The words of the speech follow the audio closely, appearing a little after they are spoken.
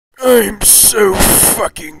I'm so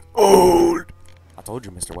fucking old. I told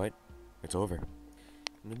you, Mr. White. It's over.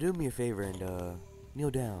 Now do me a favor and,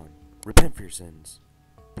 kneel down. Repent for your sins.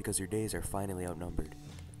 Because your days are finally outnumbered.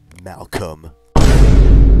 Malcolm.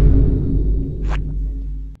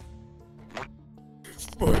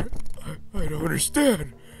 But I don't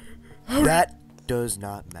understand. That does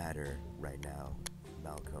not matter right now,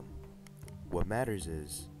 Malcolm. What matters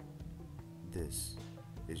is, this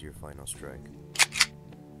is your final strike.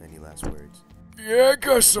 Any last words? Yeah, I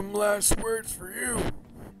got some last words for you.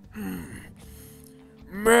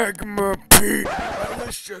 Magma Pete. Now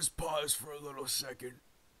let's just pause for a little second.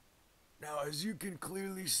 Now, as you can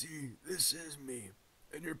clearly see, this is me.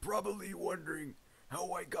 And you're probably wondering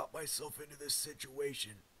how I got myself into this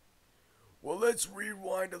situation. Well, let's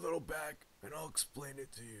rewind a little back, and I'll explain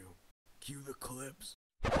it to you. Cue the clips.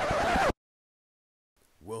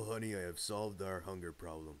 Well, honey, I have solved our hunger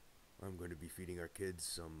problem. I'm going to be feeding our kids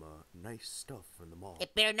some nice stuff from the mall.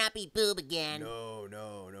 It better not be boob again. No,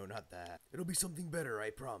 not that. It'll be something better, I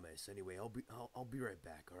promise. Anyway, I'll be right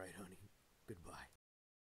back. All right, honey. Goodbye.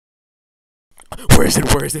 Where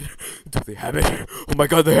is it? Do they have it? Oh my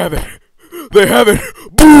God, they have it. They have it.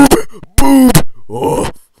 Boob. Oh,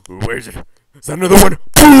 where is it? Is that another one?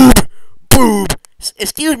 Boob.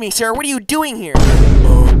 Excuse me, sir. What are you doing here?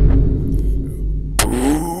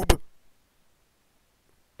 Boob.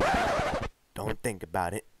 Don't think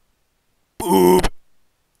about it. Boob.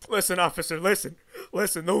 Listen, officer, listen.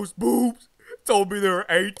 Those boobs told me they were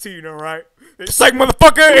 18, alright? Psych,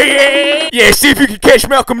 motherfucker! Yeah, see if you can catch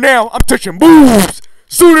Malcolm now. I'm touching boobs.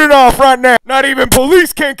 Suited off right now. Not even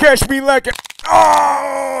police can catch me like it.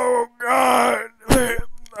 Oh, God.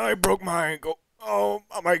 I broke my ankle. Oh,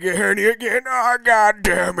 I might get hernia again. Oh, God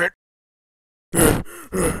damn it.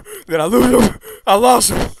 Did I lose him? I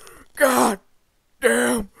lost him. God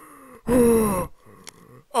damn.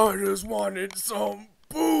 I just wanted some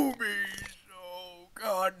boobies. Oh,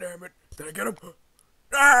 God damn it. Did I get them?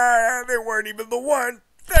 Ah, they weren't even the one.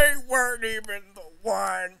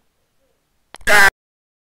 Ah.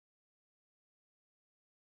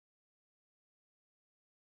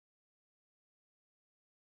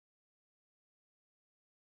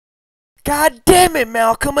 God damn it,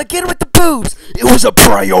 Malcolm, again with the boobs! It was a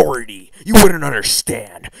priority. You wouldn't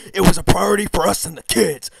understand. It was a priority for us and the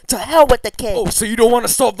kids. To hell with the kids. Oh, so you don't want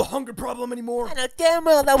to solve the hunger problem anymore? I know damn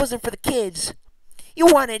well that wasn't for the kids. You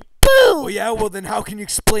wanted boob. Oh yeah, well then how can you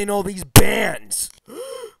explain all these bans?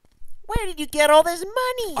 Where did you get all this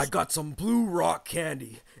money? I got some blue rock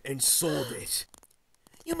candy and sold it.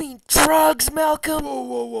 You mean drugs, Malcolm?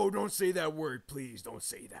 Whoa, don't say that word, please. Don't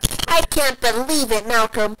say that. I can't believe it,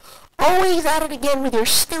 Malcolm. Always at it again with your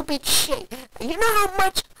stupid shit. You know how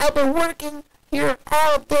much I've been working here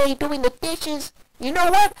all day doing the dishes? You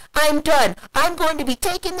know what? I'm done. I'm going to be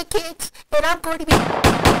taking the kids, and I'm going to be...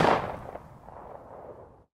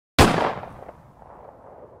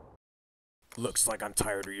 Looks like I'm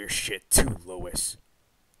tired of your shit too, Lois.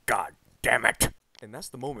 God damn it. And that's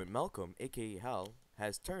the moment Malcolm, aka Hal,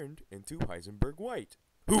 has turned into Heisenberg White.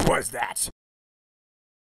 Who was that?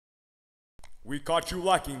 We caught you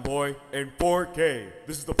lacking, boy, in 4K.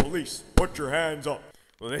 This is the police. Put your hands up.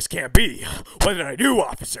 Well, this can't be. What did I do,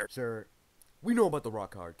 officer? Sir, we know about the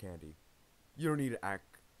rock hard candy. You don't need to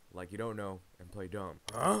act like you don't know and play dumb.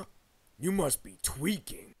 Huh? You must be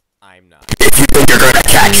tweaking. I'm not. If you think you're gonna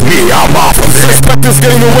catch me, I'm off of this. Suspect is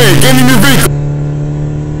getting away. Get in your vehicle.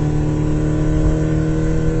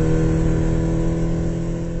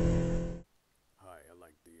 Hi, I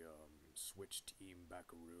like the, Switch Team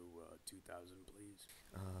Buckaroo, 2000, please.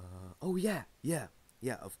 Oh yeah,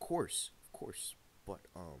 of course. But,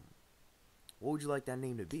 what would you like that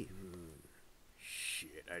name to be?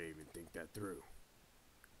 Shit, I didn't even think that through.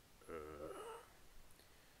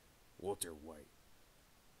 Walter White.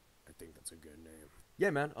 I think that's a good name.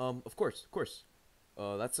 Yeah, man, of course.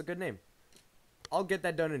 That's a good name. I'll get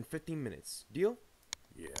that done in 15 minutes. Deal?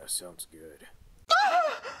 Yeah, sounds good.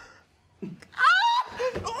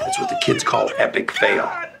 That's what the kids call epic fail.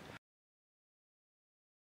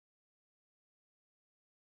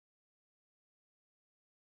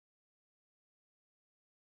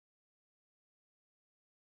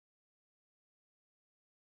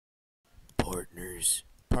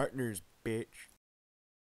 Partners, bitch.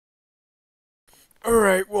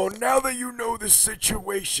 Alright, well, now that you know the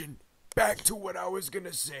situation, back to what I was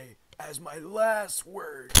gonna say as my last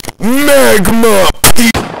word. Magma!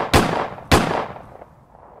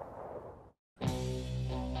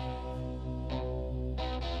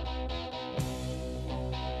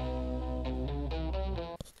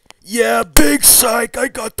 Yeah, big psych, I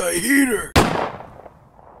got the heater!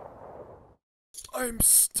 I'm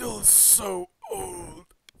still so old.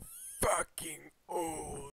 Fucking old.